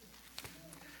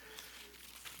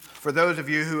For those of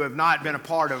you who have not been a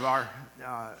part of our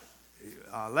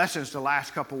lessons the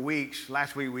last couple weeks,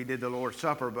 last week we did the Lord's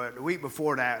Supper, but the week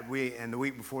before that, we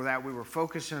were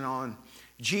focusing on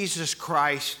Jesus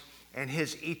Christ and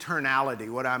his eternality.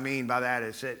 What I mean by that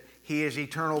is that he is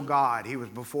eternal God. He was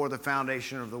before the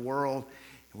foundation of the world.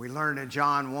 We learned in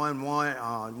John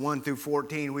 1 through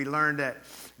 14, we learned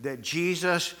that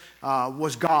Jesus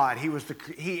was God. He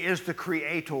is the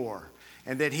creator,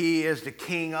 and that he is the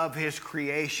king of his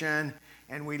creation.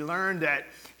 And we learned that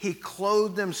he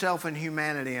clothed himself in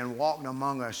humanity and walked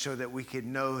among us so that we could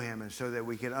know him and so that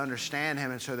we could understand him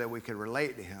and so that we could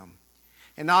relate to him.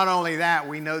 And not only that,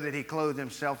 we know that he clothed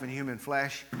himself in human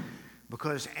flesh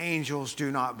because angels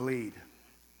do not bleed.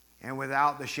 And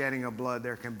without the shedding of blood,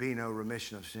 there can be no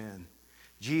remission of sin.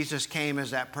 Jesus came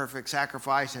as that perfect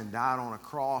sacrifice and died on a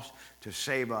cross to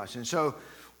save us. And so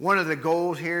one of the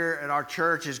goals here at our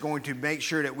church is going to make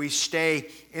sure that we stay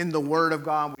in the Word of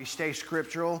God, we stay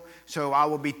scriptural. So I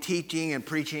will be teaching and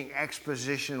preaching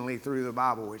expositionally through the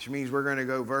Bible, which means we're going to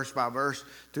go verse by verse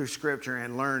through Scripture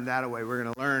and learn that way. We're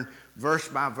going to learn verse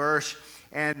by verse.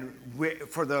 And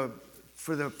for the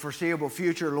foreseeable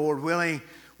future, Lord willing,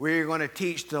 we're going to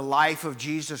teach the life of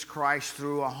Jesus Christ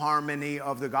through a harmony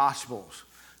of the Gospels.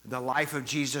 The life of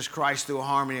Jesus Christ through a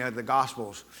harmony of the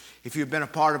Gospels. If you've been a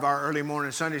part of our early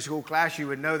morning Sunday school class, you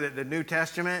would know that the New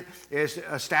Testament is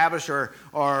established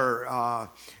or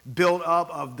built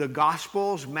up of the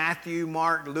Gospels, Matthew,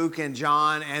 Mark, Luke, and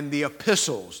John, and the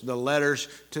epistles, the letters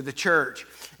to the church.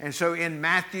 And so in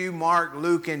Matthew, Mark,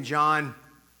 Luke, and John,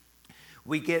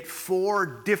 we get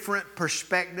 4 different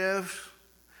perspectives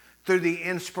through the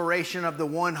inspiration of the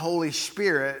one Holy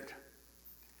Spirit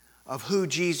of who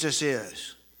Jesus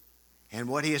is. And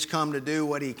what he has come to do,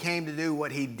 what he came to do,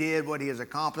 what he did, what he has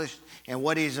accomplished, and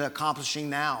what he's accomplishing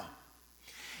now.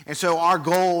 And so our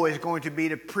goal is going to be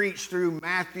to preach through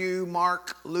Matthew,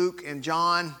 Mark, Luke, and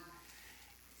John,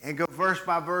 and go verse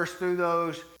by verse through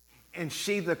those and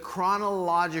see the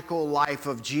chronological life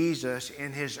of Jesus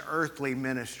in his earthly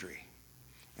ministry.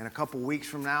 And a couple weeks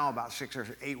from now, about 6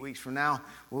 or 8 weeks from now,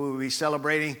 we will be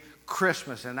celebrating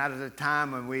Christmas. And that is a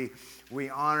time when we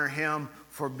honor him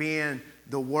for being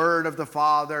the Word of the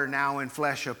Father now in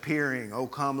flesh appearing. Oh,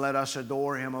 come, let us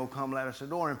adore him. Oh, come, let us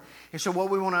adore him. And so what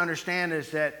we want to understand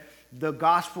is that the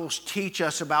Gospels teach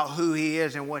us about who he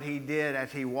is and what he did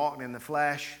as he walked in the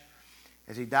flesh,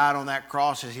 as he died on that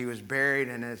cross, as he was buried,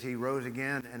 and as he rose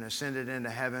again and ascended into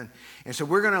heaven. And so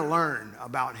we're going to learn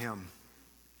about him.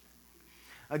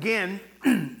 Again,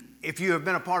 if you have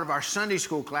been a part of our Sunday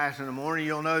school class in the morning,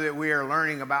 you'll know that we are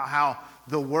learning about how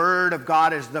the Word of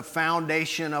God is the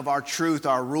foundation of our truth,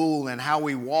 our rule, and how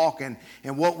we walk and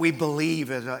what we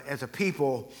believe as a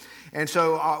people. And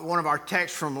so one of our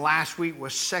texts from last week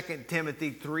was 2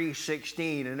 Timothy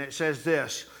 3:16, and it says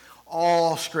this: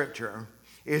 all Scripture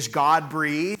is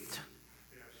God-breathed,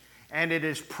 and it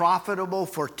is profitable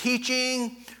for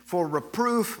teaching, for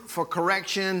reproof, for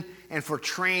correction, and for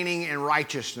training in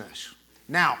righteousness.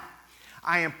 Now,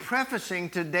 I am prefacing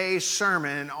today's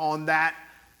sermon on that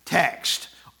text.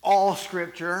 All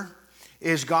Scripture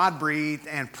is God-breathed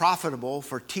and profitable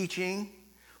for teaching,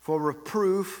 for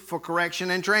reproof, for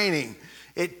correction, and training.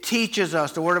 It teaches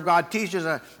us, the Word of God teaches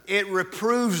us. It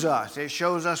reproves us. It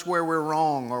shows us where we're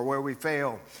wrong or where we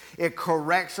fail. It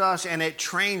corrects us and it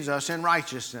trains us in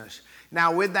righteousness.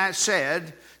 Now, with that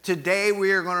said, today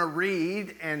we are going to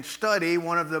read and study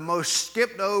one of the most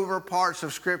skipped over parts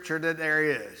of Scripture that there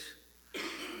is.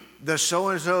 The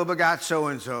so-and-so begot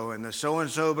so-and-so, and the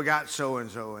so-and-so begot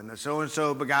so-and-so, and the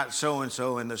so-and-so begot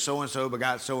so-and-so, and the so-and-so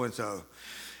begot so-and-so.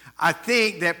 I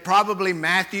think that probably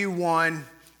Matthew 1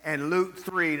 and Luke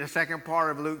 3, the second part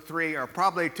of Luke 3, are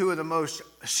probably 2 of the most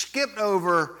skipped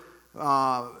over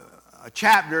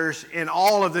chapters in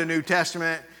all of the New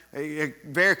Testament.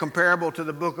 Very comparable to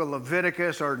the book of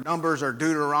Leviticus or Numbers or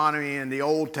Deuteronomy in the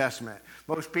Old Testament.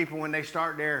 Most people, when they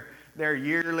start their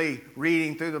yearly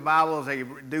reading through the Bible, they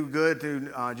do good through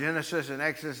Genesis and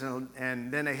Exodus,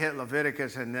 and then they hit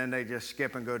Leviticus, and then they just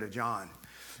skip and go to John.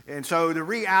 And so the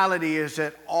reality is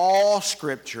that all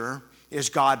Scripture is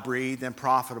God-breathed and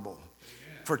profitable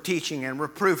for teaching and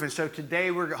reproof. And so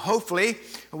today we're hopefully,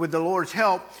 with the Lord's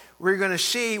help, we're going to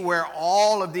see where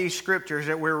all of these Scriptures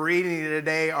that we're reading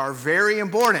today are very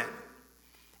important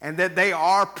and that they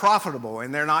are profitable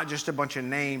and they're not just a bunch of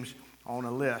names on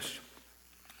a list.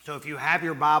 So if you have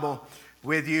your Bible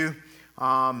with you,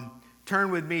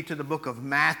 turn with me to the book of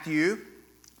Matthew.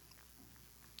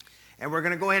 And we're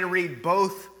going to go ahead and read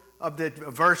both of the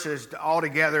verses all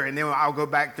together, and then I'll go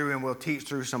back through and we'll teach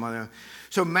through some of them.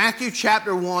 So Matthew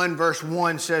chapter 1, verse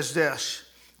 1 says this: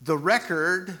 the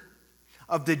record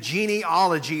of the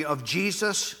genealogy of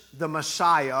Jesus, the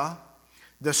Messiah,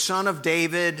 the son of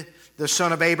David, the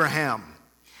son of Abraham.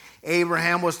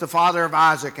 Abraham was the father of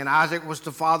Isaac, and Isaac was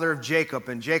the father of Jacob,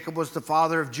 and Jacob was the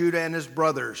father of Judah and his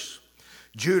brothers.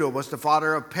 Judah was the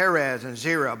father of Perez and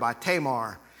Zerah by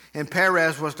Tamar, and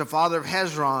Perez was the father of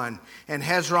Hezron, and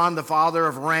Hezron the father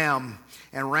of Ram,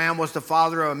 and Ram was the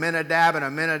father of Amminadab, and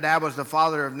Amminadab was the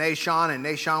father of Nahshon, and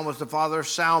Nahshon was the father of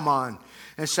Salmon,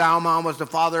 and Salmon was the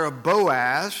father of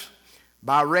Boaz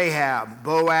by Rahab.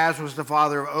 Boaz was the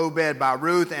father of Obed by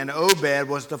Ruth, and Obed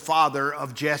was the father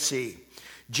of Jesse.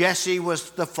 Jesse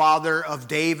was the father of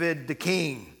David the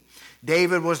king.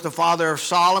 David was the father of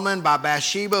Solomon by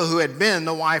Bathsheba, who had been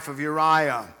the wife of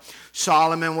Uriah.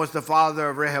 Solomon was the father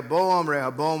of Rehoboam.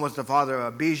 Rehoboam was the father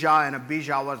of Abijah, and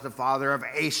Abijah was the father of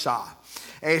Asa.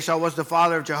 Asa was the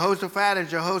father of Jehoshaphat, and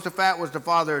Jehoshaphat was the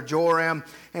father of Joram,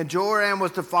 and Joram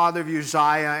was the father of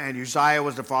Uzziah, and Uzziah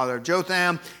was the father of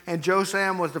Jotham, and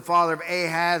Jotham was the father of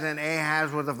Ahaz, and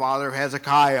Ahaz was the father of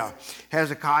Hezekiah.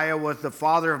 Hezekiah was the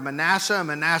father of Manasseh, and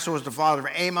Manasseh was the father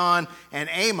of Amon, and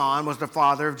Amon was the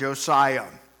father of Josiah.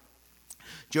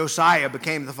 Josiah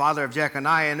became the father of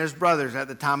Jeconiah and his brothers at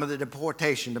the time of the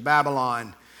deportation to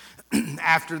Babylon.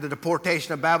 After the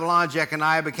deportation of Babylon,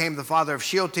 Jeconiah became the father of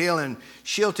Shealtiel, and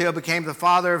Shealtiel became the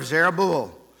father of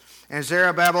Zerubbabel. And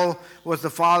Zerubbabel was the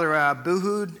father of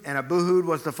Abuhud, and Abuhud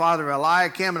was the father of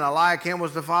Eliakim, and Eliakim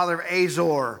was the father of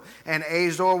Azor. And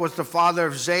Azor was the father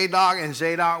of Zadok, and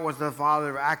Zadok was the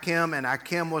father of Achim, and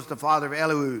Achim was the father of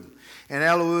Eliud. And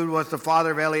Eliud was the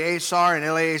father of Eleazar, and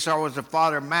Eleazar was the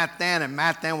father of Matthan, and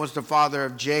Matthan was the father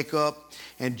of Jacob.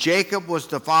 And Jacob was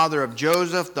the father of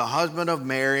Joseph, the husband of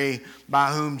Mary,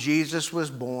 by whom Jesus was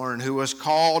born, who was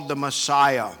called the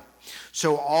Messiah.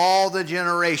 So all the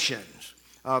generations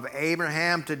of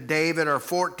Abraham to David are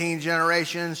 14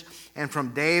 generations, and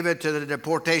from David to the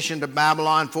deportation to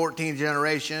Babylon, 14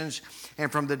 generations,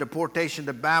 and from the deportation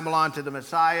to Babylon to the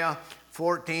Messiah,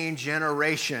 14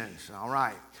 generations. All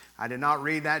right. I did not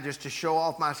read that just to show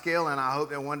off my skill, and I hope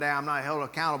that one day I'm not held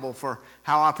accountable for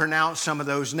how I pronounce some of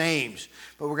those names.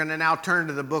 But we're going to now turn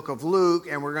to the book of Luke,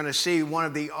 and we're going to see one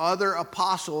of the other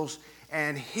apostles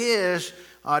and his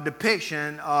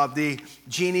depiction of the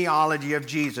genealogy of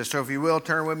Jesus. So if you will,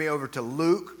 turn with me over to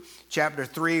Luke chapter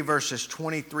 3, verses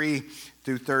 23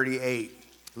 through 38.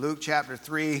 Luke chapter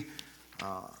 3,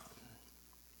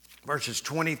 verses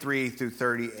 23 through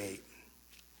 38.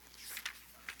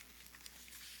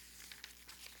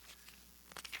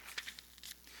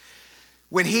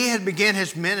 When he had begun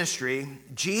his ministry,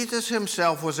 Jesus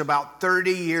himself was about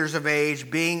 30 years of age,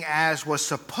 being as was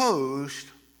supposed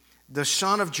the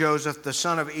son of Joseph, the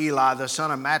son of Eli, the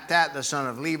son of Mattat, the son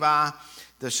of Levi,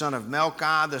 the son of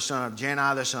Melchi, the son of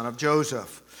Janai, the son of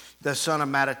Joseph, the son of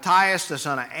Mattathias, the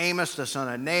son of Amos, the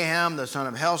son of Nahum, the son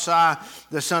of Helsi,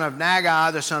 the son of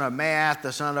Nagai, the son of Maath,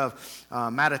 the son of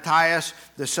Mattathias,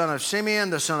 the son of Simeon,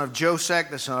 the son of Josech,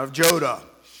 the son of Joda,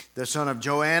 the son of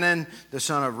Joanan, the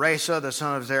son of Resa, the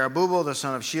son of Zerubbabel, the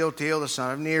son of Shealtiel, the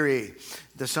son of Neri,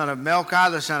 the son of Melchi,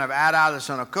 the son of Adai, the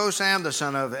son of Kosam, the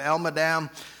son of Elmadam,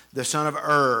 the son of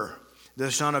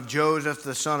the son of Joseph,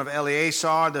 the son of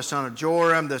Eleazar, the son of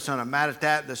Joram, the son of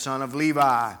Mattathat, the son of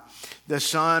Levi, the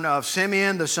son of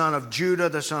Simeon, the son of Judah,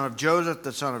 the son of Joseph,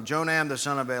 the son of Jonam, the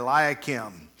son of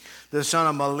Eliakim, the son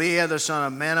of Maliah, the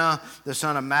son of Menah, the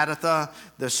son of Mattatha,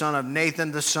 the son of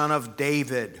Nathan, the son of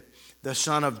David, the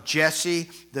son of Jesse,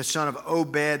 the son of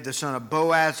Obed, the son of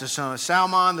Boaz, the son of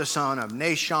Salmon, the son of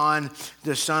Nahshon,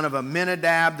 the son of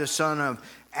Amminadab, the son of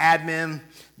Admin,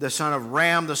 the son of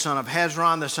Ram, the son of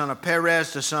Hezron, the son of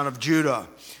Perez, the son of Judah,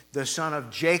 the son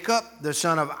of Jacob, the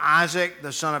son of Isaac,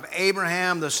 the son of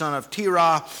Abraham, the son of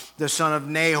Terah, the son of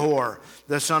Nahor,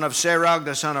 the son of Serug,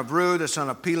 the son of Ru, the son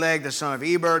of Peleg, the son of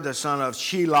Eber, the son of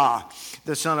Shelah,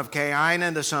 the son of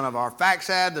Cainan, the son of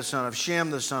Arphaxad, the son of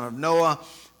Shem, the son of Noah,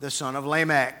 the son of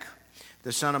Lamech,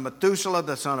 the son of Methuselah,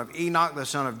 the son of Enoch, the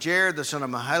son of Jared, the son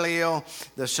of Mahalalel,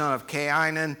 the son of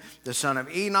Cainan, the son of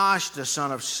Enosh, the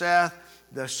son of Seth,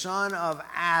 the son of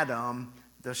Adam,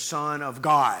 the son of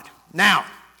God. Now,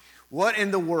 what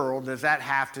in the world does that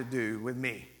have to do with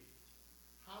me?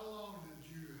 How long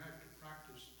did you have to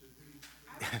practice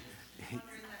to be?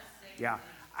 Yeah,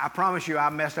 I promise you I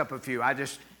messed up a few. I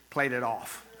just played it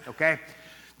off, okay?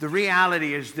 The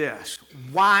reality is this.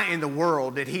 Why in the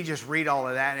world did he just read all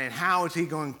of that, and how is he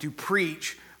going to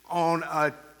preach on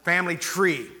a family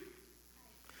tree?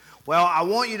 Well, I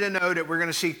want you to know that we're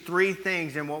going to see three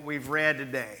things in what we've read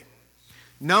today.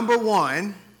 Number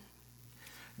one,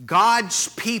 God's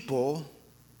people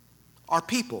are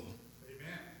people.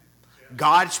 Amen.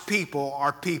 God's people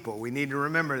are people. We need to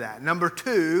remember that. Number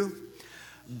two,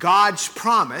 God's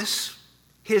promise,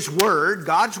 His word,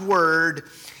 God's word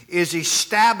is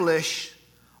established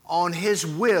on His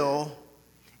will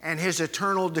and His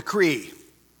eternal decree.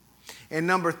 And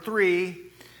number 3,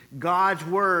 God's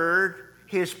word,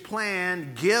 His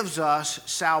plan gives us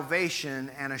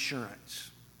salvation and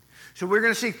assurance. So we're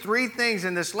going to see 3 things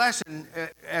in this lesson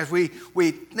as we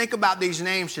think about these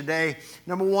names today.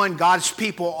 Number 1, God's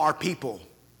people are people.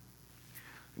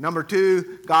 Number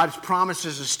 2, God's promise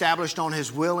is established on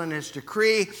His will and His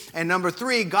decree. And number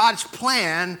 3, God's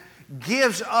plan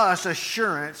gives us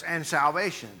assurance and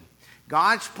salvation.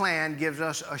 God's plan gives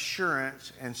us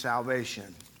assurance and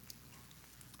salvation.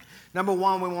 Number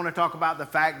 1, we want to talk about the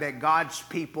fact that God's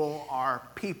people are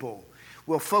people.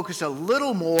 We'll focus a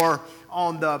little more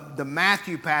on the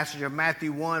Matthew passage of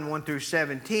Matthew 1 through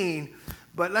 17.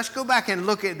 But let's go back and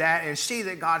look at that and see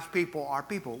that God's people are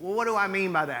people. Well, what do I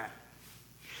mean by that?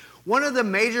 One of the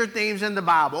major themes in the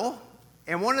Bible,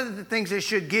 and one of the things that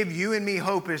should give you and me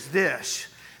hope, is this: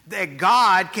 that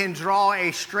God can draw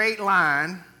a straight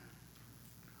line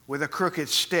with a crooked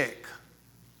stick.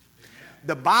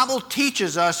 The Bible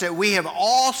teaches us that we have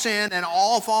all sinned and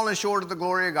all fallen short of the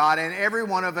glory of God, and every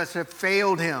one of us have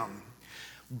failed Him.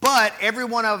 But every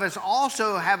one of us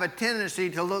also have a tendency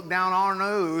to look down our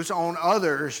nose on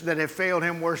others that have failed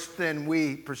Him worse than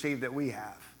we perceive that we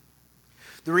have.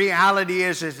 The reality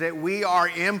is that we are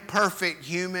imperfect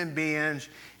human beings,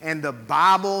 and the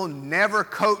Bible never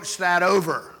coats that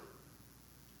over.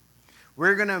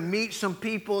 We're going to meet some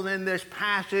people in this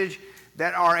passage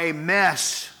that are a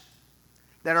mess,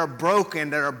 that are broken,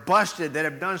 that are busted, that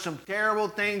have done some terrible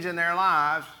things in their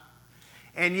lives.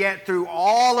 And yet through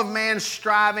all of man's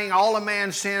striving, all of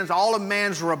man's sins, all of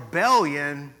man's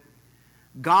rebellion,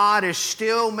 God is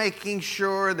still making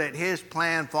sure that His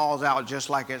plan falls out just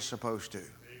like it's supposed to. Amen.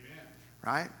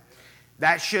 Right?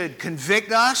 That should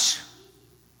convict us,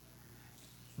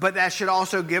 but that should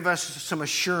also give us some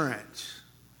assurance.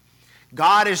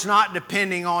 God is not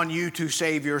depending on you to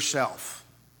save yourself.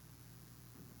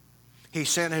 He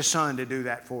sent His Son to do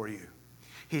that for you.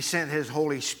 He sent His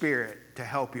Holy Spirit to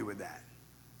help you with that.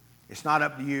 It's not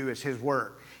up to you, it's His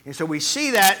work. And so we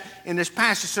see that in this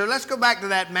passage. So let's go back to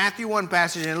that Matthew 1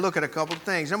 passage and look at a couple of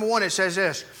things. Number 1, it says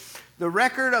this: the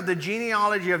record of the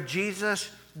genealogy of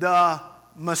Jesus, the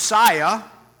Messiah,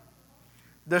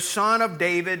 the son of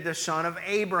David, the son of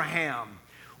Abraham.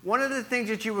 One of the things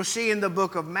that you will see in the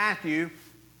book of Matthew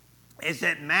is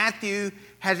that Matthew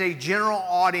has a general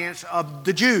audience of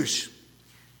the Jews.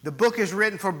 The book is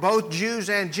written for both Jews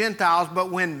and Gentiles,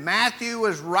 but when Matthew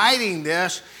was writing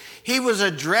this, he was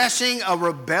addressing a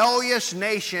rebellious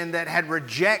nation that had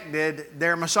rejected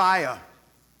their Messiah.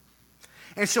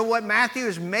 And so what Matthew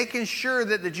is making sure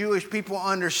that the Jewish people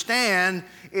understand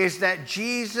is that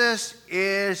Jesus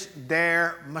is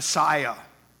their Messiah.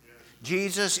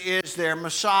 Jesus is their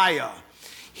Messiah.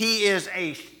 He is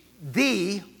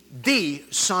the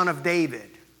son of David.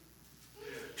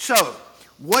 So,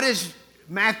 what is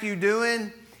Matthew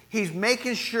doing? He's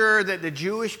making sure that the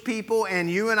Jewish people and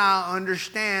you and I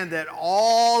understand that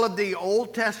all of the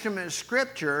Old Testament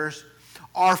scriptures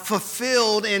are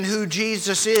fulfilled in who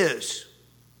Jesus is.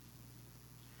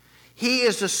 He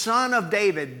is the son of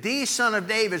David, the son of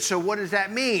David. So what does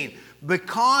that mean?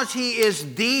 Because He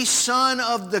is the son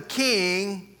of the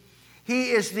king,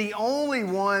 He is the only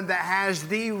one that has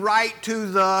the right to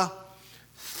the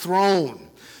throne.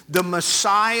 The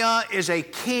Messiah is a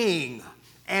king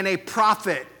and a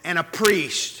prophet and a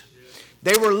priest.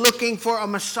 They were looking for a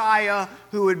Messiah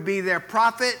who would be their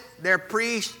prophet, their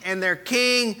priest, and their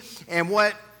king. And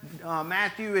what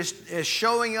Matthew is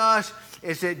showing us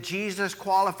is that Jesus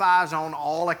qualifies on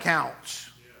all accounts.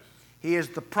 He is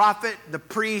the prophet, the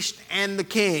priest, and the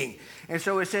king. And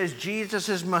so it says Jesus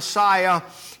is Messiah.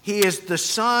 He is the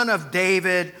son of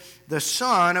David, the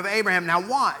son of Abraham. Now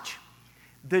watch.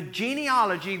 The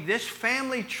genealogy, this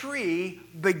family tree,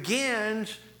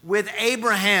 begins with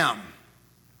Abraham.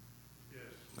 Yes.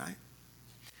 Right?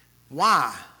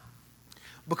 Why?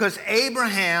 Because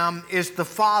Abraham is the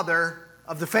father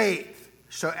of the faith,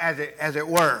 so as it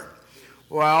were.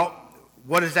 Well,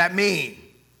 what does that mean?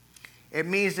 It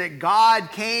means that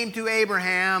God came to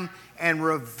Abraham and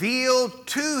revealed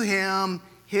to him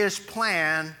His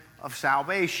plan of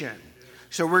salvation.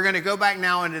 So we're going to go back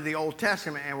now into the Old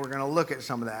Testament and we're going to look at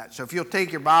some of that. So if you'll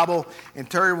take your Bible and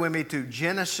turn with me to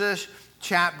Genesis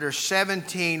chapter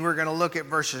 17, we're going to look at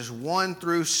verses 1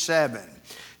 through 7.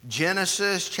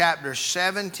 Genesis chapter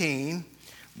 17,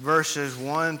 verses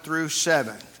 1 through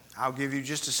 7. I'll give you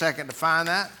just a second to find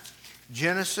that.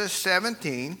 Genesis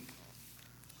 17,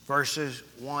 verses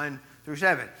 1 through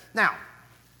 7. Now,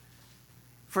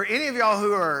 for any of y'all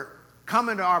who are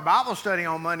coming to our Bible study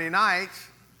on Monday nights,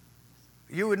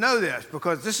 you would know this,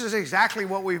 because this is exactly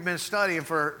what we've been studying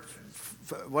for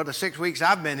the 6 weeks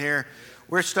I've been here.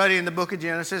 We're studying the book of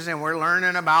Genesis, and we're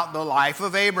learning about the life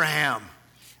of Abraham.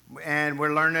 And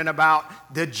we're learning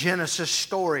about the Genesis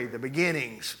story, the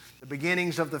beginnings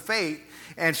of the faith.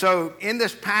 And so in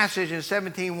this passage in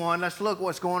 17:1, let's look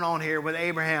what's going on here with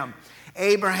Abraham.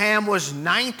 Abraham was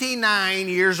 99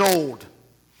 years old.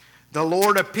 The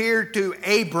Lord appeared to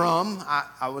Abram.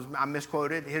 I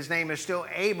misquoted. His name is still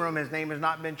Abram. His name has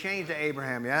not been changed to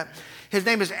Abraham yet. His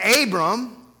name is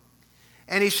Abram.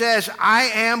 And he says, I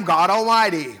am God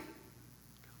Almighty.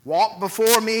 Walk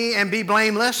before me and be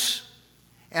blameless,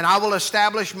 and I will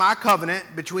establish my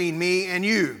covenant between me and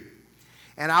you.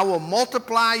 And I will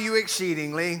multiply you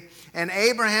exceedingly. And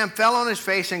Abraham fell on his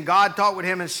face, and God talked with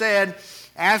him and said,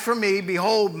 as for me,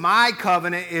 behold, my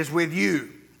covenant is with you.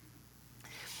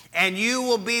 And you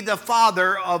will be the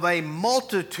father of a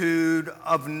multitude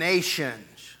of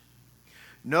nations.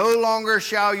 No longer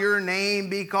shall your name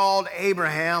be called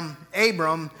Abram,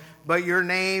 but your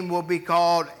name will be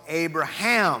called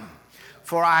Abraham.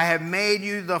 For I have made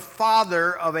you the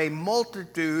father of a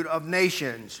multitude of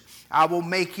nations. I will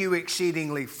make you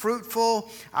exceedingly fruitful.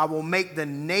 I will make the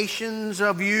nations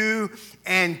of you,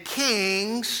 and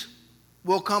kings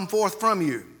will come forth from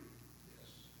you.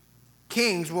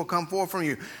 Kings will come forth from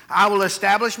you. I will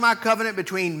establish my covenant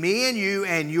between me and you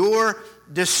and your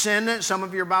descendant. Some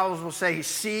of your Bibles will say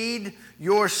seed,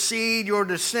 your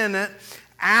descendant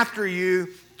after you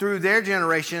through their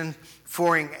generation,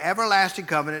 for an everlasting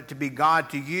covenant to be God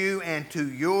to you and to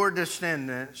your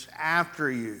descendants after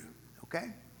you.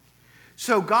 Okay?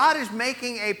 So God is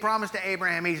making a promise to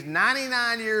Abraham. He's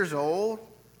 99 years old,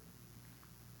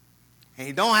 and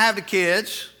he don't have the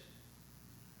kids,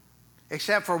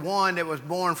 except for one that was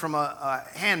born from a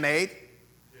handmaid.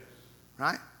 Yes.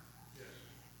 Right? Yes.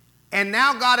 And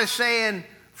now God is saying,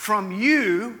 from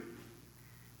you,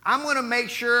 I'm going to make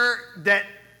sure that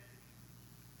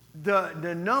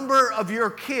the number of your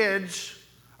kids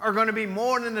are going to be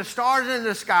more than the stars in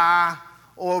the sky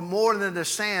or more than the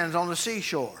sands on the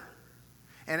seashore.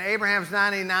 And Abraham's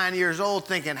 99 years old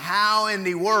thinking, how in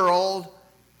the world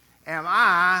am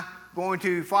I going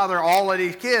to father all of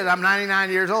these kids? I'm 99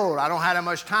 years old. I don't have that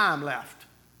much time left.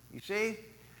 You see?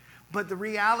 But the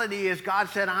reality is God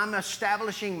said, I'm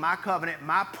establishing my covenant,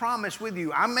 my promise with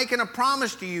you. I'm making a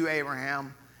promise to you,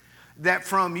 Abraham, that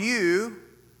from you,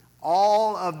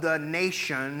 all of the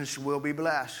nations will be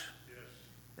blessed. Yes.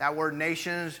 That word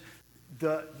nations,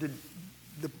 the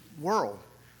world,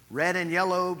 red and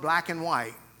yellow, black and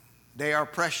white, they are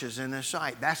precious in His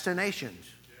sight. That's the nations.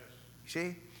 Yes. You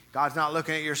see? God's not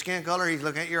looking at your skin color, He's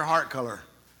looking at your heart color.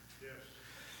 Yes.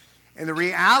 And the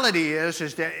reality is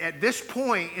that at this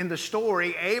point in the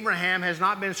story, Abraham has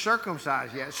not been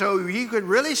circumcised yet. So you could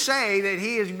really say that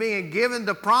he is being given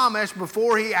the promise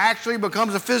before he actually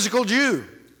becomes a physical Jew.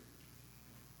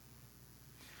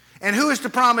 And who is the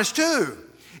promise to?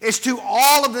 It's to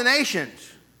all of the nations.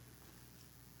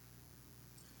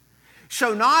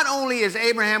 So not only is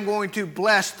Abraham going to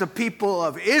bless the people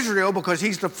of Israel because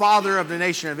he's the father of the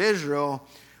nation of Israel,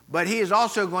 but he is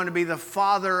also going to be the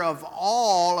father of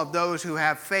all of those who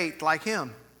have faith like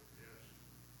him.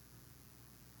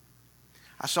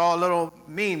 I saw a little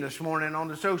meme this morning on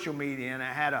the social media, and it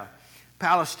had a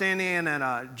Palestinian and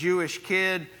a Jewish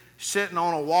kid sitting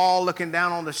on a wall looking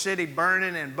down on the city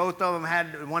burning, and both of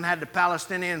them one had the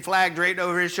Palestinian flag draped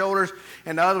over his shoulders,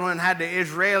 and the other one had the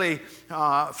Israeli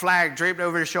flag draped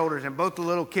over his shoulders, and both the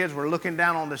little kids were looking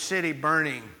down on the city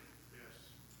burning. Yes.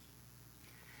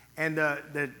 And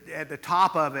at the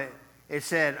top of it, it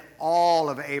said, all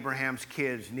of Abraham's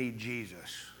kids need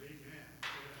Jesus. Amen.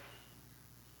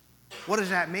 What does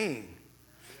that mean?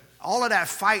 Yes. All of that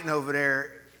fighting over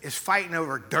there is fighting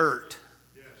over dirt.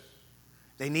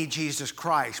 They need Jesus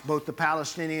Christ, both the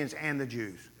Palestinians and the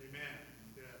Jews. Amen.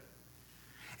 Yeah.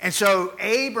 And so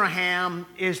Abraham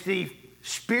is the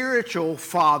spiritual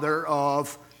father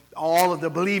of all of the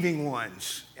believing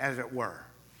ones, as it were.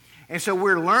 And so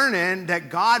we're learning that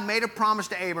God made a promise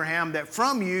to Abraham that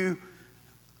from you,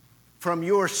 from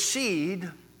your seed,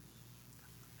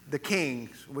 the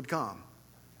kings would come.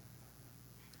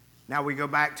 Now we go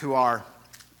back to our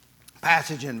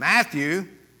passage in Matthew,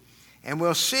 and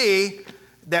we'll see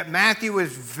that Matthew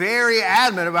was very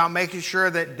adamant about making sure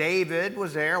that David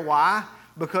was there. Why?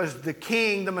 Because the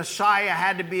king, the Messiah,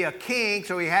 had to be a king,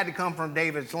 so he had to come from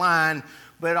David's line.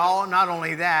 But not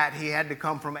only that, he had to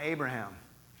come from Abraham.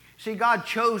 See, God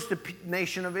chose the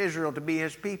nation of Israel to be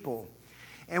His people.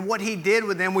 And what He did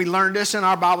with them, we learned this in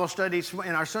our Bible studies,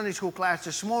 in our Sunday school class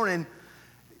this morning.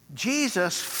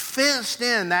 Jesus fenced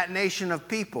in that nation of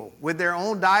people with their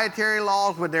own dietary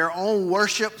laws, with their own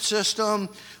worship system,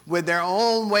 with their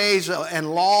own ways and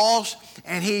laws,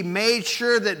 and he made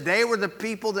sure that they were the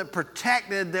people that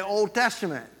protected the Old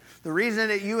Testament. The reason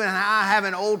that you and I have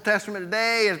an Old Testament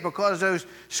today is because those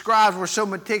scribes were so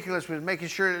meticulous with making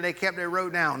sure that they kept it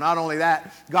wrote down. Not only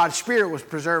that, God's Spirit was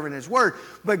preserving His Word,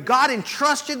 but God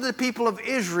entrusted the people of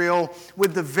Israel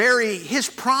with His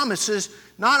promises,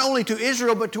 not only to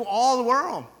Israel, but to all the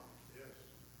world. Yes.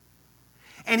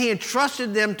 And He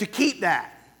entrusted them to keep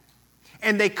that.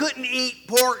 And they couldn't eat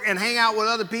pork and hang out with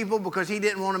other people because He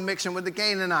didn't want to mix them with the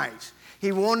Canaanites.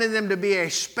 He wanted them to be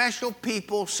a special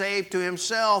people saved to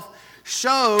Himself,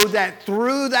 so that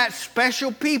through that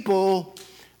special people,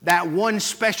 that one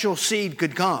special seed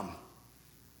could come.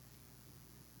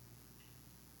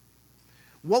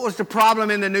 What was the problem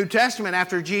in the New Testament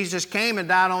after Jesus came and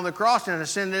died on the cross and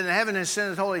ascended into heaven and sent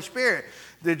His Holy Spirit?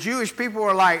 The Jewish people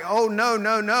were like, oh, no,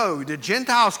 no, no. The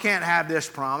Gentiles can't have this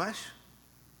promise.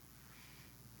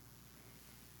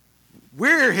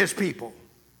 We're His people.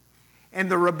 And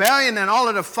the rebellion and all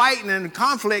of the fighting and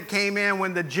conflict came in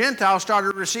when the Gentiles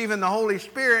started receiving the Holy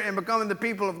Spirit and becoming the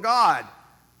people of God.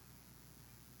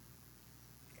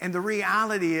 And the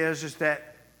reality is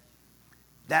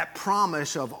that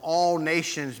promise of all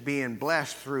nations being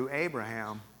blessed through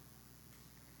Abraham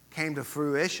came to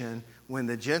fruition when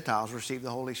the Gentiles received the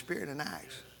Holy Spirit in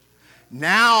Acts.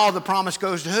 Now the promise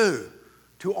goes to who?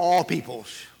 To all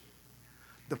peoples.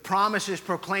 The promise is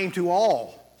proclaimed to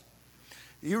all.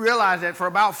 You realize that for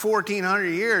about 1,400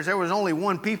 years, there was only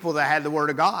one people that had the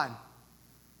Word of God.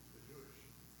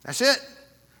 That's it.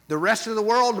 The rest of the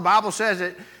world, the Bible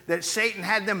says that Satan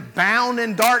had them bound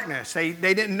in darkness. They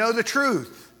didn't know the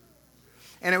truth.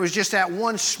 And it was just that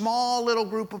one small little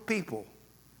group of people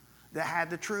that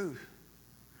had the truth.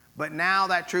 But now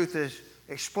that truth has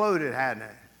exploded, hasn't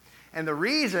it? And the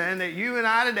reason that you and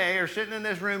I today are sitting in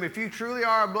this room, if you truly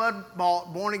are a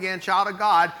blood-bought, born-again child of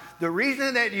God, the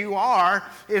reason that you are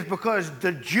is because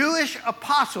the Jewish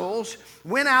apostles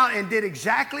went out and did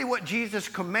exactly what Jesus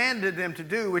commanded them to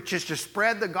do, which is to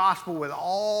spread the gospel with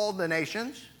all the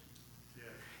nations. Yes.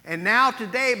 And now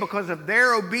today, because of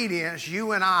their obedience,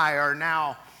 you and I are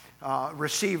now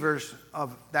receivers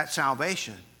of that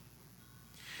salvation.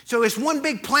 So it's one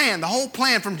big plan. The whole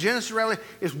plan from Genesis to Revelation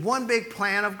is one big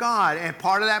plan of God. And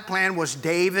part of that plan was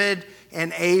David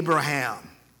and Abraham.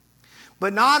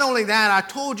 But not only that, I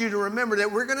told you to remember that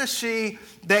we're going to see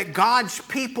that God's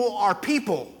people are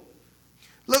people.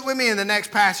 Look with me in the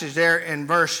next passage there in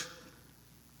verse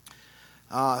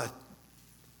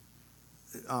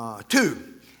 2.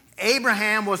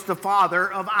 Abraham was the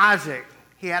father of Isaac.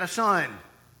 He had a son.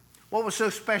 What was so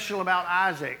special about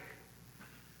Isaac?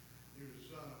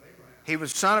 He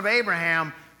was the son of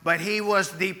Abraham, but he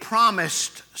was the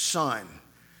promised son.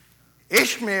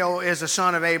 Ishmael is a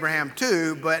son of Abraham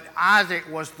too, but Isaac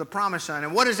was the promised son.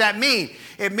 And what does that mean?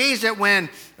 It means that when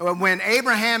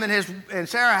Abraham and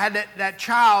Sarah had that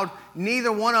child,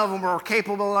 neither one of them were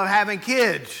capable of having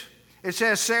kids. It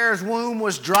says Sarah's womb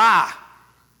was dry.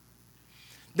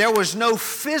 There was no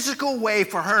physical way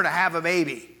for her to have a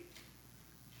baby.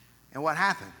 And what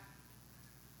happened?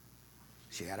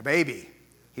 She had a baby.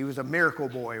 He was a miracle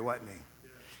boy, wasn't he?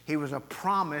 He was a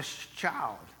promised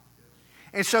child.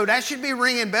 And so that should be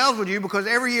ringing bells with you, because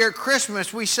every year at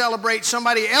Christmas we celebrate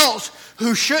somebody else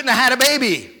who shouldn't have had a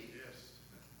baby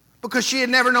because she had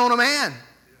never known a man.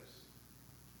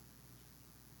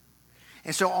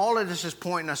 And so all of this is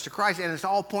pointing us to Christ, and it's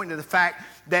all pointing to the fact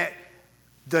that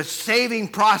the saving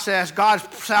process, God's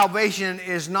salvation,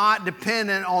 is not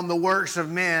dependent on the works of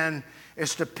men.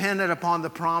 It's dependent upon the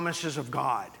promises of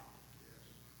God.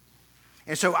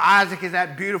 And so Isaac is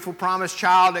that beautiful promised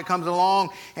child that comes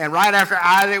along. And right after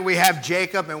Isaac, we have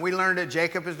Jacob. And we learned that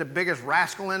Jacob is the biggest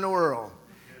rascal in the world.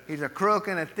 He's a crook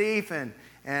and a thief and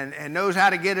knows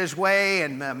how to get his way,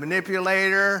 and a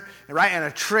manipulator, right, and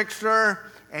a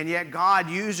trickster. And yet God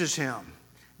uses him.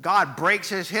 God breaks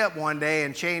his hip one day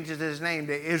and changes his name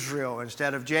to Israel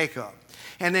instead of Jacob.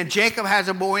 And then Jacob has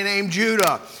a boy named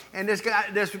Judah. And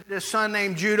this son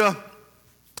named Judah,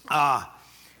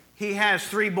 he has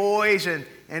 3 boys, and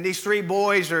these 3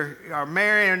 boys are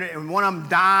married, and one of them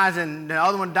dies, and the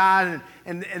other one dies,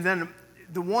 and then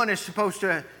the one is supposed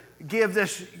to give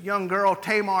this young girl,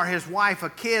 Tamar, his wife,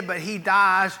 a kid, but he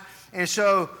dies. And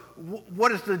so what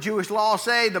does the Jewish law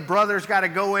say? The brother's got to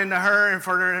go into her and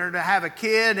for her to have a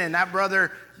kid, and that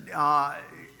brother,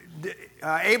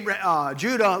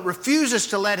 Judah, refuses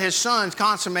to let his sons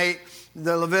consummate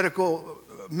the Levitical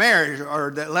marriage,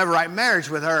 or the Levirate marriage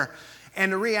with her.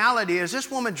 And the reality is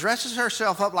this woman dresses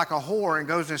herself up like a whore and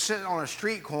goes and sits on a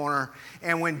street corner.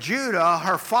 And when Judah,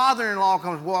 her father-in-law,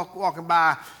 comes walking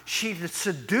by, she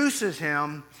seduces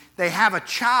him. They have a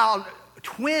child,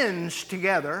 twins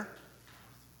together.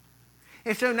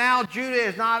 And so now Judah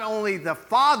is not only the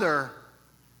father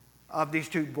of these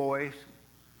two boys,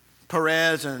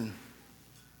 Perez and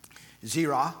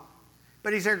Zerah,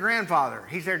 but he's their grandfather.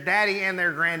 He's their daddy and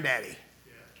their granddaddy.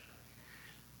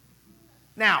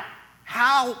 Now,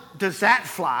 how does that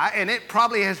fly? And it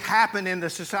probably has happened in the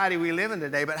society we live in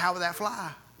today, but how would that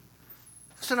fly?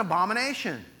 It's an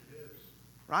abomination,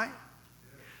 right?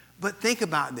 But think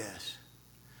about this.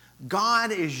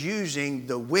 God is using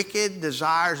the wicked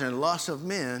desires and lusts of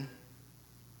men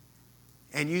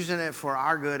and using it for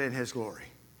our good and His glory.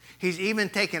 He's even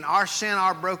taken our sin,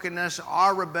 our brokenness,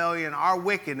 our rebellion, our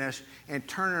wickedness, and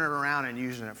turning it around and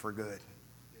using it for good.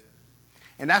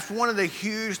 And that's one of the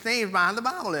huge things behind the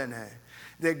Bible, isn't it?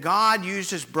 That God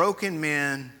uses broken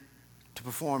men to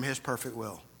perform His perfect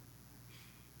will.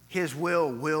 His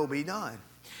will be done.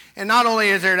 And not only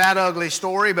is there that ugly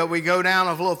story, but we go down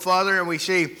a little further and we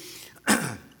see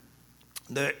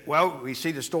we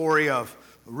see the story of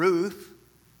Ruth.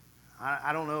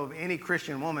 I don't know of any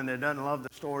Christian woman that doesn't love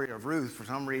the story of Ruth. For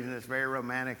some reason, it's very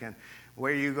romantic. And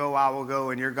where you go, I will go,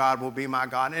 and your God will be my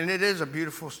God. And it is a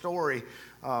beautiful story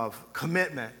of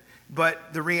commitment.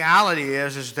 But the reality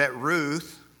is that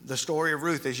Ruth, the story of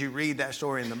Ruth, as you read that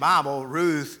story in the Bible,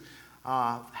 Ruth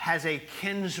has a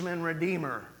kinsman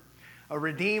redeemer. A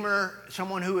redeemer,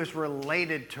 someone who is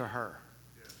related to her.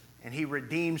 And he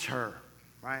redeems her,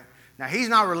 right? Now, he's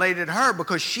not related to her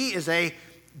because she is a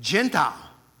Gentile.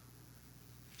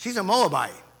 She's a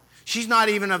Moabite. She's not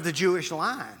even of the Jewish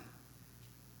line.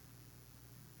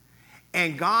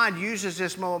 And God uses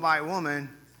this Moabite woman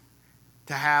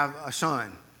to have a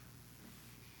son.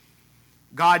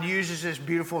 God uses this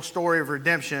beautiful story of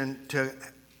redemption to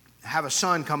have a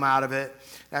son come out of it.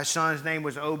 That son's name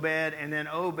was Obed, and then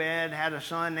Obed had a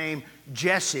son named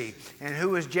Jesse. And who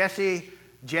was Jesse?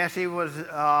 Jesse was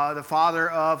the father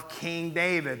of King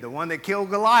David, the one that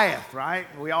killed Goliath, right?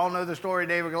 We all know the story of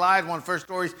David and Goliath, one of the first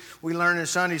stories we learned in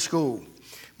Sunday school.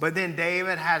 But then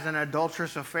David has an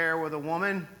adulterous affair with a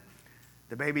woman.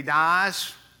 The baby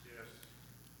dies. Yes.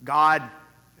 God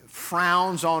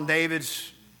frowns on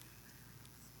David's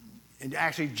and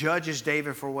actually judges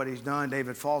David for what he's done.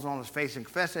 David falls on his face and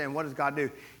confesses it. And what does God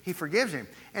do? He forgives him.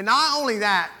 And not only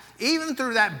that, even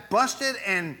through that busted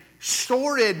and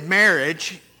sordid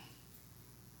marriage,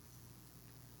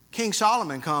 King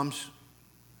Solomon comes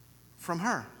from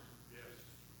her. Yes.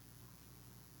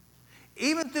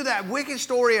 Even through that wicked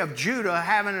story of Judah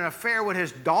having an affair with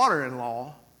his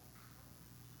daughter-in-law,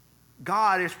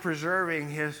 God is preserving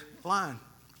his line.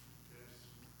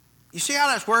 You see how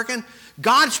that's working?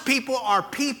 God's people are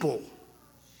people.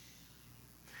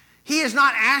 He is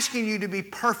not asking you to be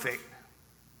perfect.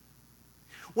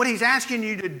 What He's asking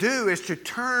you to do is to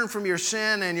turn from your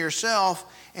sin and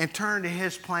yourself and turn to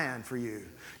His plan for you.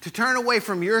 To turn away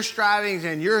from your strivings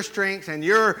and your strengths and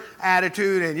your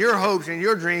attitude and your hopes and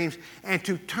your dreams, and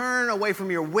to turn away from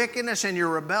your wickedness and your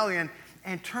rebellion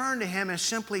and turn to Him and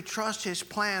simply trust His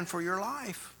plan for your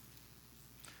life.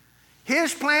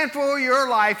 His plan for your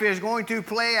life is going to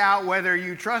play out whether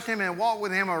you trust Him and walk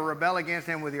with Him or rebel against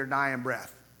Him with your dying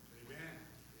breath. Amen.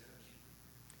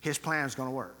 His plan is going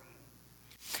to work.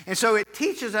 And so it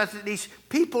teaches us that these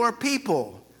people are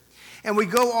people. And we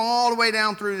go all the way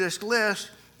down through this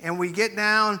list, and we get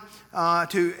down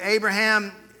to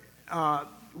Abraham.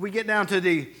 We get down to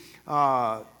the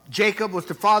Jacob was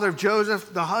the father of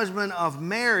Joseph, the husband of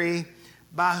Mary,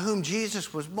 by whom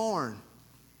Jesus was born,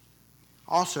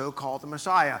 also called the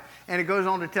Messiah. And it goes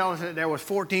on to tell us that there was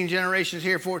 14 generations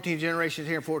here, 14 generations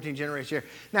here, 14 generations here.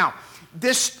 Now,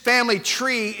 this family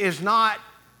tree is not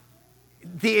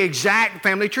the exact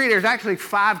family tree. There's actually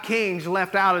 5 kings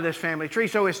left out of this family tree.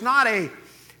 So it's not a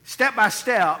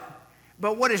step-by-step,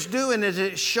 but what it's doing is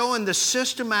it's showing the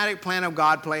systematic plan of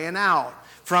God playing out.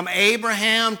 From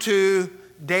Abraham to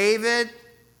David,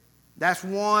 that's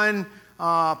one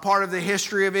part of the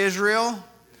history of Israel.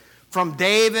 From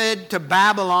David to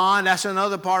Babylon, that's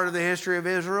another part of the history of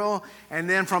Israel. And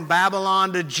then from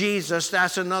Babylon to Jesus,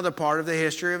 that's another part of the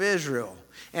history of Israel.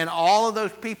 And all of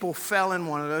those people fell in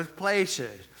one of those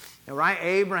places. Right?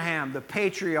 Abraham, the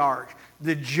patriarch,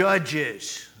 the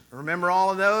judges. Remember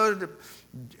all of those?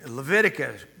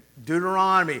 Leviticus,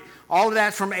 Deuteronomy. All of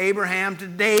that's from Abraham to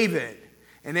David.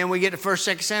 And then we get to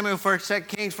 1st, 2nd Samuel, 1st, 2nd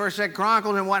Kings, 1st, 2nd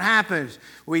Chronicles, and what happens?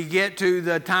 We get to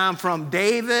the time from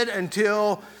David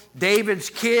until David's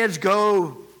kids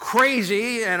go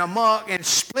crazy and amok and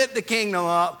split the kingdom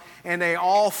up, and they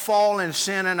all fall in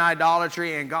sin and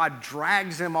idolatry, and God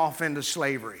drags them off into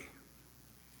slavery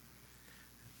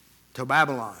to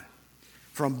Babylon.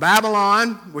 From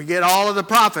Babylon, we get all of the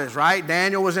prophets, right?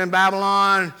 Daniel was in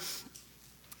Babylon.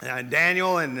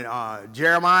 Daniel and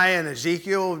Jeremiah and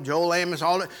Ezekiel, Joel, Amos,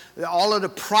 all of the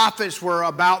prophets were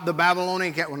about the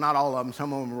Babylonian, well, not all of them,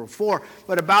 some of them were before,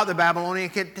 but about the Babylonian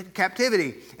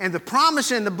captivity. And the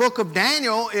promise in the book of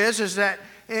Daniel is that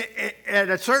at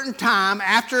a certain time,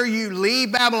 after you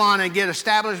leave Babylon and get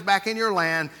established back in your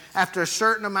land, after a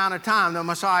certain amount of time, the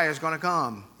Messiah is going to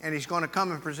come. And he's going to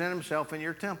come and present himself in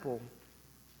your temple.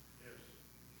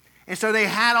 And so they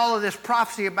had all of this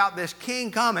prophecy about this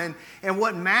king coming. And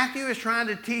what Matthew is trying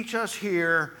to teach us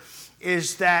here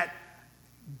is that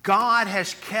God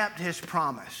has kept his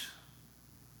promise.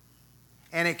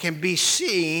 And it can be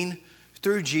seen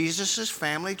through Jesus'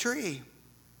 family tree.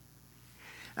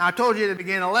 Now, I told you at the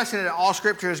beginning of the lesson that all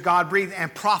Scripture is God-breathed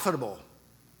and profitable.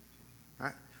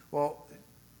 Right? Well,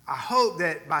 I hope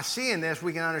that by seeing this,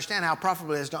 we can understand how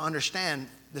profitable it is to understand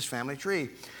this family tree.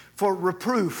 For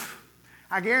reproof.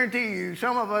 I guarantee you,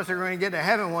 some of us are going to get to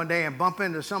heaven one day and bump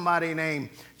into somebody named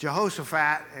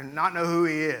Jehoshaphat and not know who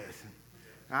he is.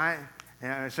 Right?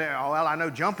 And say, oh, well, I know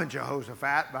jumping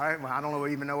Jehoshaphat, but I don't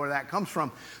even know where that comes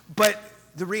from. But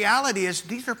the reality is,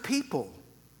 these are people.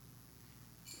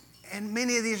 And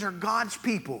many of these are God's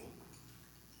people.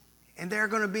 And they're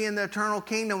going to be in the eternal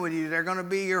kingdom with you. They're going to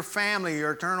be your family,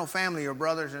 your eternal family, your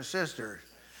brothers and sisters.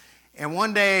 And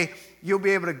one day, you'll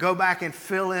be able to go back and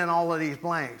fill in all of these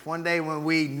blanks. One day when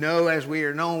we know as we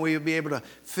are known, we'll be able to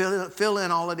fill in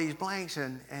all of these blanks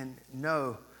and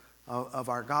know of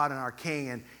our God and our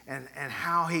King and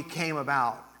how he came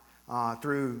about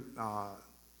through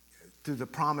the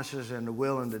promises and the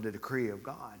will and the decree of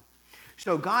God.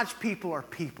 So God's people are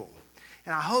people.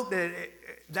 And I hope that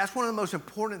that's one of the most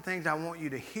important things I want you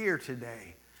to hear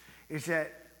today is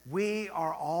that we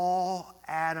are all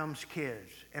Adam's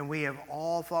kids, and we have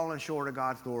all fallen short of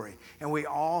God's glory, and we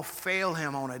all fail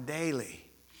him on a daily.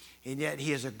 And yet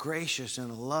he is a gracious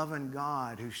and loving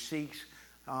God who seeks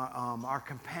our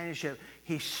companionship.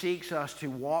 He seeks us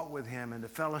to walk with him and to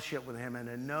fellowship with him and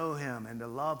to know him and to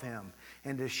love him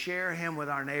and to share him with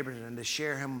our neighbors and to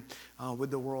share him with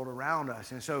the world around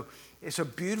us. And so it's a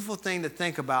beautiful thing to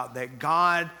think about that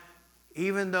God,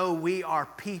 even though we are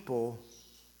people,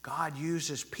 God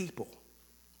uses people.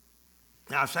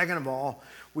 Now, second of all,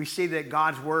 we see that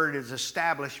God's word is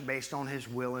established based on his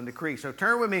will and decree. So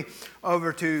turn with me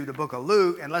over to the book of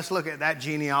Luke, and let's look at that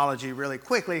genealogy really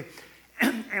quickly.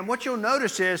 And what you'll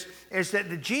notice is that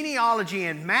the genealogy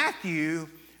in Matthew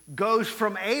goes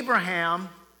from Abraham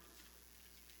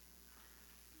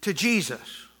to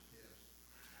Jesus.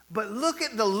 But look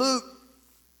at the Luke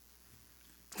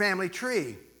family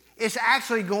tree. It's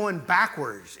actually going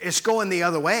backwards. It's going the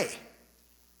other way.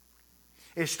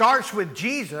 It starts with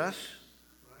Jesus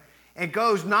and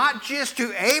goes not just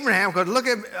to Abraham, because look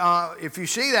at, if you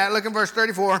see that, look at verse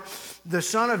 34, the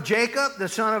son of Jacob, the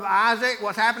son of Isaac.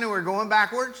 What's happening? We're going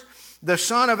backwards. The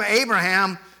son of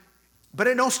Abraham, but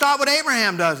it don't stop with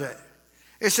Abraham, does it?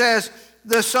 It says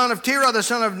the son of Terah, the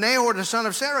son of Nahor, the son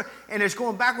of Sarah, and it's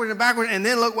going backwards and backwards. And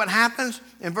then look what happens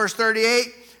in verse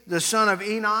 38, the son of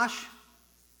Enosh,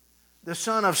 the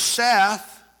son of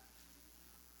Seth,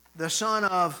 the son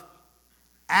of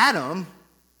Adam,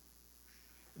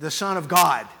 the son of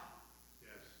God.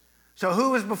 Yes. So who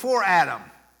was before Adam?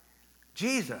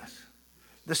 Jesus.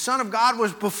 The son of God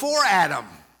was before Adam.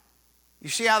 You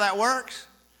see how that works?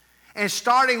 And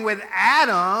starting with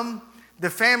Adam, the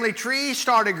family tree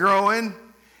started growing,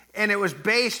 and it was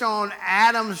based on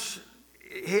Adam's,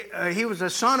 he was the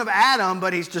son of Adam,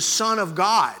 but he's the son of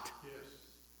God. Yes.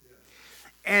 Yes.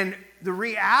 And the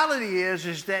reality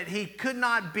is that he could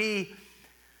not be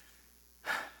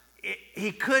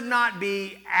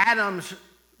Adam's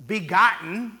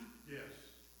begotten. Yes,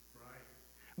 right.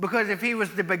 Because if he was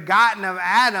the begotten of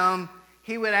Adam,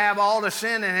 he would have all the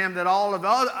sin in him that all of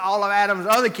Adam's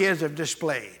other kids have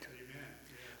displayed. Amen.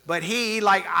 Yes. But he,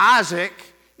 like Isaac,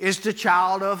 is the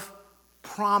child of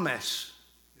promise.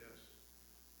 Yes.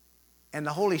 And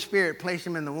the Holy Spirit placed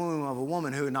him in the womb of a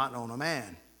woman who had not known a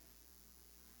man.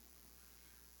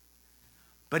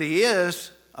 But he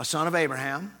is a son of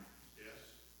Abraham.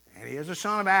 And he is a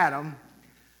son of Adam,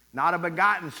 not a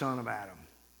begotten son of Adam.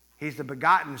 He's the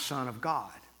begotten son of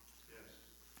God. Yes.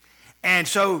 And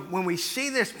so when we see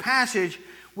this passage,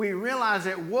 we realize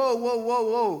that,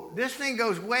 whoa. This thing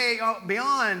goes way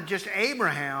beyond just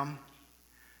Abraham.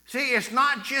 See, it's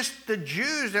not just the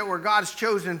Jews that were God's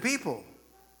chosen people.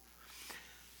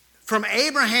 From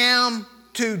Abraham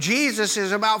to Jesus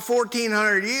is about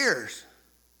 1,400 years.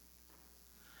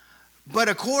 But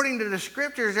according to the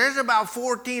scriptures, there's about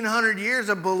 1,400 years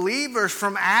of believers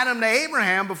from Adam to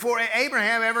Abraham before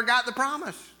Abraham ever got the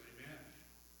promise. Amen.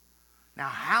 Now,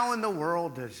 how in the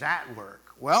world does that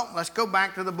work? Well, let's go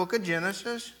back to the book of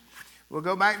Genesis. We'll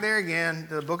go back there again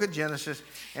to the book of Genesis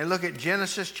and look at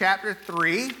Genesis chapter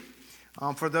 3.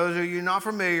 For those of you not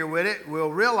familiar with it,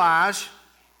 we'll realize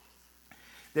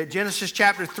that Genesis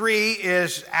chapter 3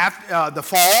 is after the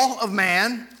fall of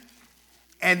man.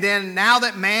 And then now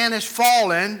that man has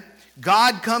fallen,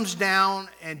 God comes down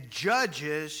and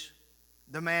judges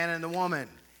the man and the woman.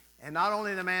 And not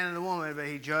only the man and the woman, but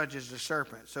he judges the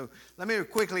serpent. So let me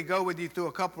quickly go with you through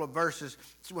a couple of verses.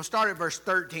 So we'll start at verse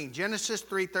 13. Genesis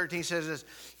 3:13 says this.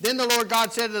 Then the Lord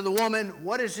God said to the woman,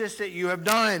 what is this that you have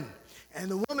done? And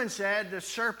the woman said, the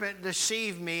serpent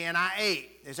deceived me and I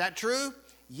ate. Is that true?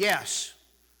 Yes.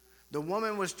 The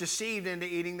woman was deceived into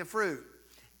eating the fruit.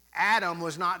 Adam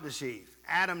was not deceived.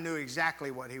 Adam knew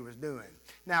exactly what he was doing.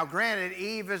 Now, granted,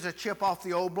 Eve is a chip off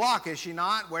the old block, is she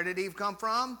not? Where did Eve come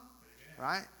from?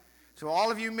 Right? So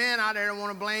all of you men out there that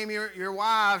want to blame your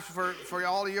wives for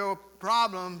all of your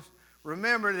problems,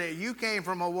 remember that you came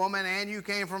from a woman and you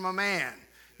came from a man.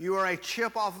 You are a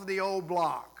chip off of the old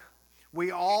block.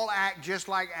 We all act just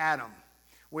like Adam.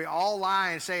 We all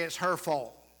lie and say it's her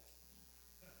fault.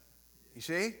 You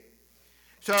see?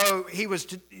 So he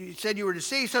said you were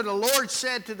deceived. So the Lord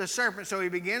said to the serpent, so he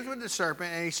begins with the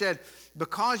serpent, and he said,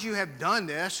 because you have done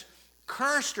this,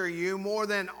 cursed are you more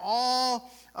than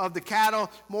all of the cattle,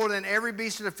 more than every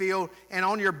beast of the field, and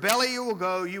on your belly you will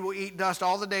go, you will eat dust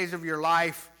all the days of your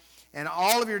life, and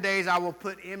all of your days I will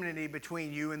put enmity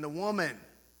between you and the woman.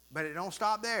 But it don't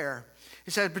stop there.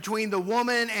 It says, between the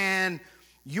woman and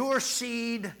your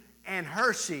seed and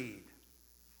her seed.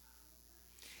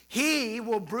 He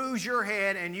will bruise your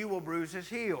head and you will bruise his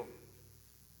heel.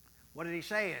 What is he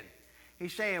saying?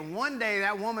 He's saying one day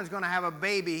that woman's going to have a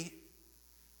baby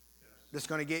that's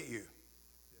going to get you.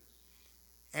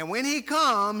 And when he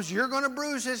comes, you're going to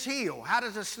bruise his heel. How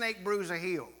does a snake bruise a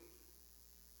heel?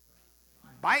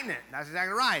 Biting it. That's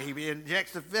exactly right. He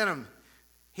injects the venom.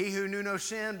 He who knew no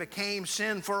sin became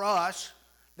sin for us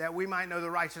that we might know the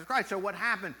righteousness of Christ. So what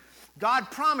happened? God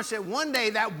promised that one day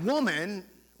that woman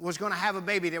was going to have a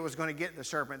baby that was going to get the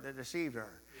serpent that deceived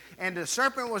her. And the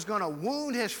serpent was going to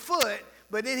wound his foot,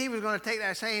 but then he was going to take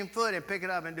that same foot and pick it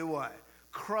up and do what?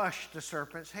 Crush the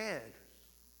serpent's head.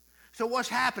 So what's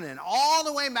happening? All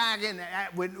the way back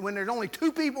when there's only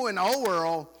two people in the whole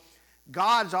world,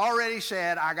 God's already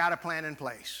said, I got a plan in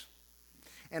place.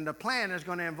 And the plan is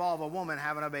going to involve a woman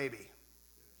having a baby.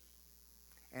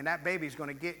 And that baby's going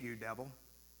to get you, devil.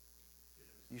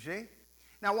 You see?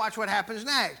 Now watch what happens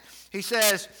next. He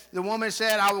says, the woman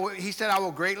said, I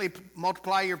will greatly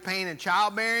multiply your pain in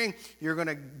childbearing. You're going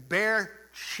to bear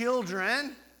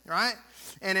children, right?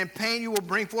 And in pain you will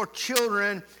bring forth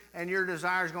children, and your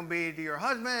desire is going to be to your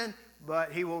husband,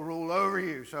 but he will rule over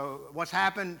you. So what's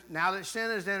happened now that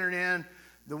sin has entered in,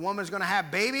 the woman's going to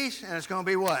have babies, and it's going to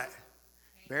be what?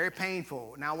 Very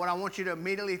painful. Now what I want you to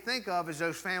immediately think of is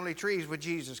those family trees with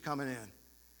Jesus coming in.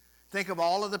 Think of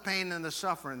all of the pain and the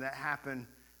suffering that happened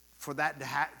for that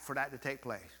to take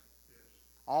place. Yes.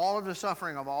 All of the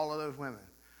suffering of all of those women.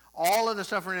 All of the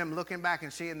suffering of them looking back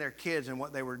and seeing their kids and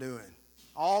what they were doing.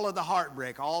 All of the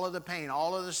heartbreak, all of the pain,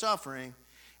 all of the suffering,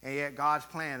 and yet God's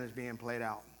plan is being played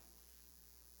out.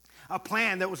 A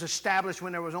plan that was established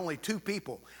when there was only two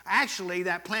people. Actually,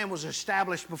 that plan was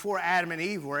established before Adam and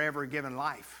Eve were ever given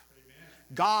life.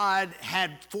 God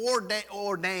had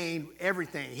foreordained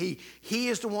everything. He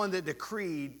is the one that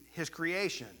decreed his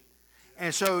creation.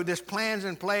 And so this plan's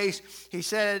in place. He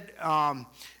said,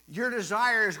 your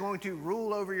desire is going to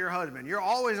rule over your husband. You're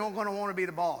always going to want to be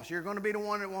the boss. You're going to be the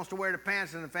one that wants to wear the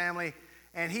pants in the family.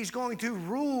 And he's going to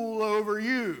rule over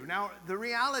you. Now, the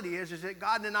reality is that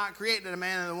God did not create the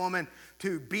man and the woman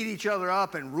to beat each other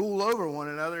up and rule over one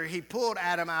another. He pulled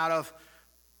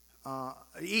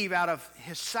Eve out of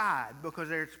his side because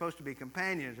they're supposed to be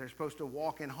companions. They're supposed to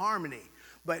walk in harmony.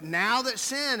 But now that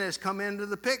sin has come into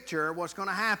the picture, what's going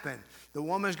to happen? The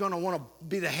woman's going to want to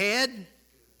be the head,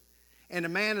 and the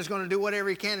man is going to do whatever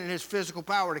he can in his physical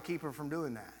power to keep her from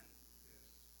doing that.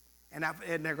 And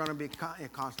they're going to be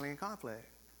constantly in conflict.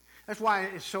 That's why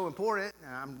it's so important.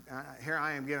 Here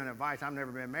I am giving advice. I've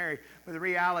never been married. But the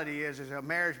reality is a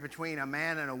marriage between a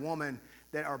man and a woman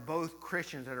that are both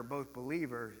Christians, that are both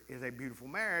believers, is a beautiful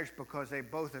marriage because they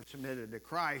both have submitted to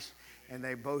Christ and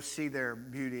they both see their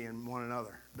beauty in one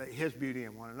another, his beauty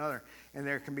in one another. And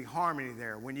there can be harmony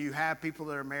there. When you have people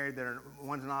that are married that are,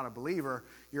 one's not a believer,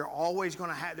 you're always going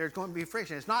to have, there's going to be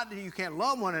friction. It's not that you can't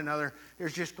love one another.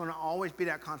 There's just going to always be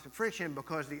that constant friction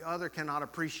because the other cannot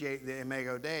appreciate the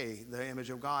imago Dei, the image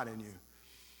of God in you.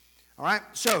 All right?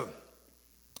 So,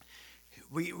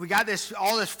 we got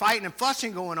all this fighting and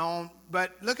fussing going on,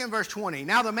 but look in verse 20.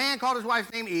 Now the man called his wife's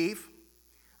name Eve.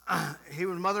 She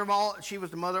was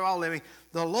the mother of all living.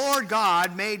 The Lord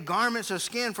God made garments of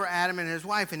skin for Adam and his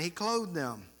wife, and he clothed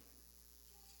them.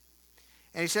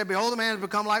 And he said, behold, the man has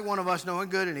become like one of us, knowing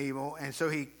good and evil. And so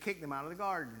he kicked them out of the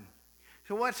garden.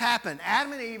 So what's happened?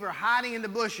 Adam and Eve are hiding in the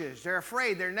bushes. They're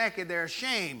afraid. They're naked. They're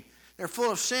ashamed. They're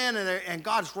full of sin, and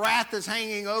God's wrath is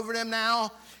hanging over them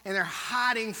now, and they're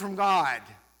hiding from God.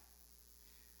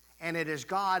 And it is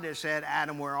God that said,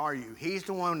 Adam, where are you? He's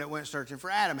the one that went searching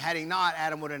for Adam. Had he not,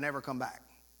 Adam would have never come back.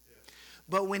 Yes.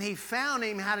 But when he found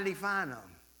him, how did he find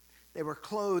them? They were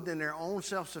clothed in their own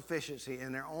self-sufficiency,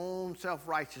 in their own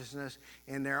self-righteousness,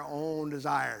 in their own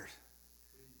desires.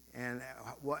 And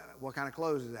what kind of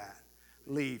clothes is that?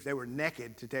 Leave. They were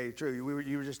naked, to tell you the truth.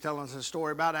 You were just telling us a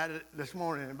story about that this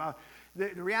morning. About the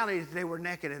reality is they were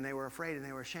naked and they were afraid and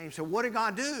they were ashamed. So what did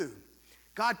God do?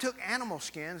 God took animal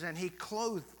skins and he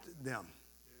clothed them.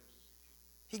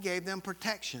 He gave them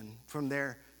protection from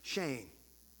their shame.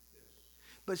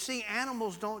 But see,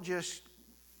 animals don't just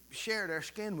share their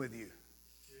skin with you.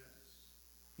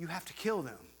 You have to kill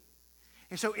them.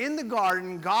 And so in the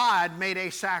garden, God made a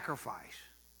sacrifice.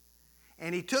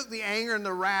 And he took the anger and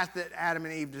the wrath that Adam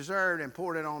and Eve deserved and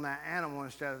poured it on that animal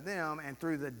instead of them. And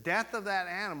through the death of that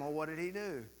animal, what did he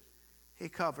do? He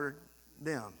covered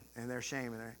them and their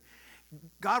shame.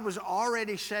 God was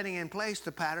already setting in place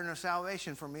the pattern of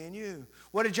salvation for me and you.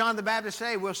 What did John the Baptist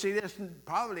say? We'll see this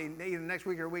probably either next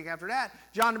week or a week after that.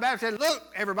 John the Baptist said, look,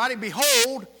 everybody,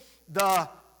 behold the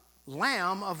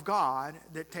Lamb of God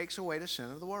that takes away the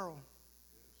sin of the world.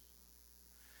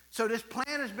 So this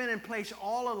plan has been in place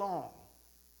all along.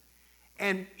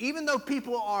 And even though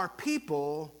people are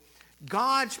people,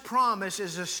 God's promise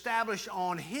is established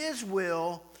on his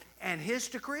will and his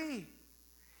decree.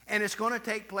 And it's going to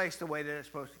take place the way that it's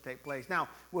supposed to take place. Now,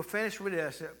 we'll finish with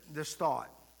this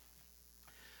thought.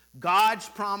 God's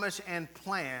promise and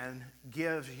plan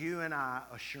gives you and I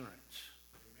assurance.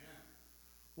 Amen.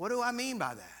 What do I mean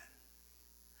by that?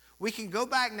 We can go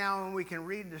back now and we can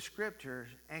read the scriptures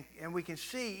and we can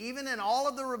see, even in all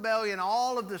of the rebellion,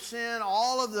 all of the sin,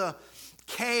 all of the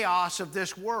chaos of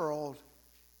this world,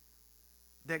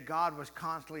 that God was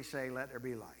constantly saying, let there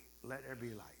be light, let there be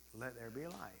light, let there be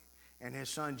light. And his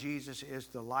son Jesus is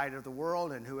the light of the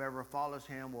world, and whoever follows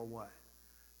him will what?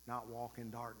 Not walk in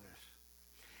darkness.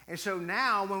 And so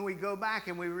now when we go back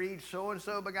and we read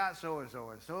so-and-so begot so-and-so,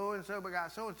 and so-and-so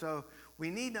begot so-and-so,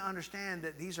 we need to understand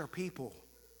that these are people.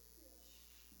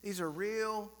 These are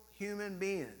real human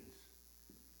beings.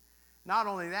 Not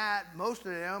only that, most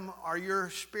of them are your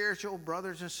spiritual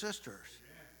brothers and sisters.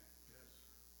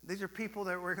 These are people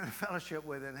that we're going to fellowship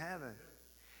with in heaven.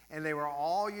 And they were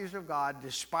all used of God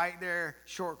despite their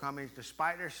shortcomings,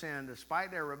 despite their sin, despite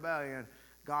their rebellion.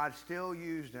 God still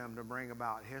used them to bring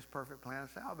about his perfect plan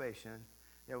of salvation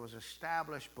that was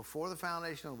established before the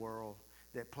foundation of the world,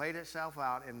 that played itself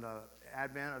out in the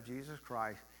advent of Jesus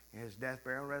Christ and his death,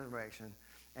 burial, and resurrection,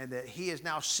 and that he has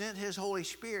now sent his Holy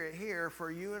Spirit here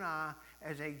for you and I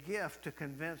as a gift to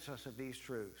convince us of these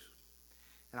truths.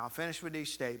 And I'll finish with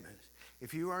these statements.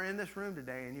 If you are in this room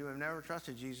today and you have never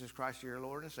trusted Jesus Christ as your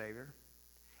Lord and Savior,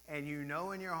 and you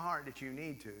know in your heart that you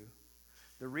need to,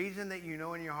 the reason that you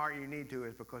know in your heart you need to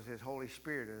is because his Holy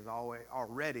Spirit is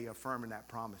already affirming that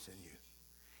promise in you.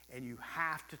 And you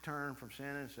have to turn from sin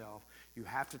and self. You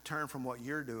have to turn from what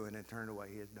you're doing and turn to what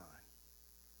he has done.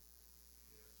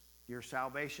 Your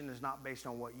salvation is not based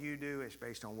on what you do. It's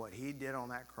based on what he did on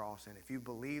that cross. And if you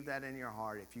believe that in your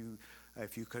heart,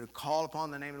 if you could call upon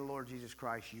the name of the Lord Jesus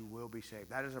Christ, you will be saved.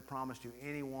 That is a promise to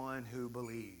anyone who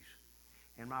believes.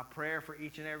 And my prayer for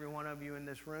each and every one of you in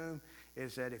this room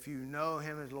is that if you know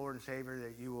him as Lord and Savior,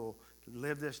 that you will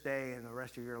live this day and the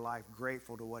rest of your life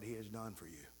grateful to what he has done for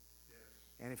you. Yes.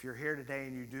 And if you're here today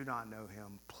and you do not know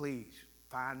him, please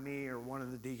find me or one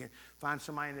of the deacons, find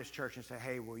somebody in this church and say,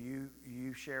 hey, will you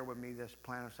share with me this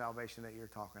plan of salvation that you're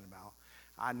talking about?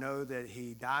 I know that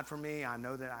he died for me. I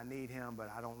know that I need him,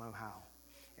 but I don't know how.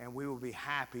 And we will be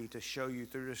happy to show you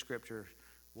through the scriptures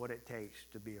what it takes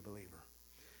to be a believer.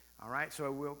 All right, so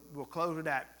we'll close with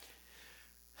that.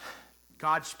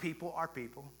 God's people are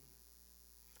people.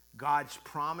 God's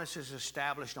promise is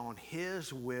established on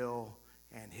his will,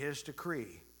 and His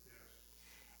decree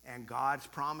and God's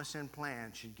promise and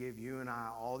plan should give you and I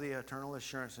all the eternal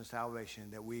assurance and salvation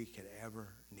that we could ever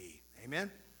need.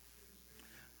 Amen?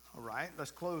 All right,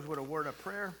 let's close with a word of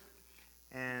prayer.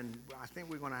 And I think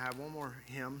we're going to have one more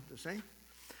hymn to sing.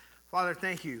 Father,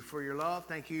 thank you for your love.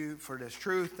 Thank you for this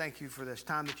truth. Thank you for this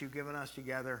time that you've given us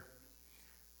together.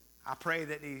 I pray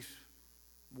that these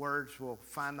words will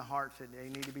find the hearts that they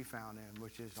need to be found in,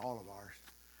 which is all of ours.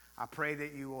 I pray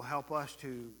that you will help us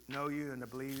to know you and to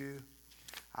believe you.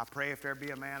 I pray if there be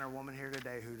a man or woman here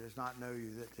today who does not know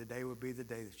you, that today would be the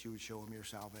day that you would show him your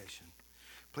salvation.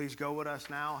 Please go with us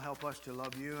now. Help us to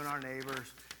love you and our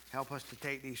neighbors. Help us to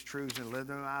take these truths and live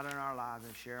them out in our lives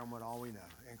and share them with all we know.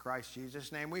 In Christ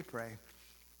Jesus' name we pray.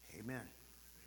 Amen.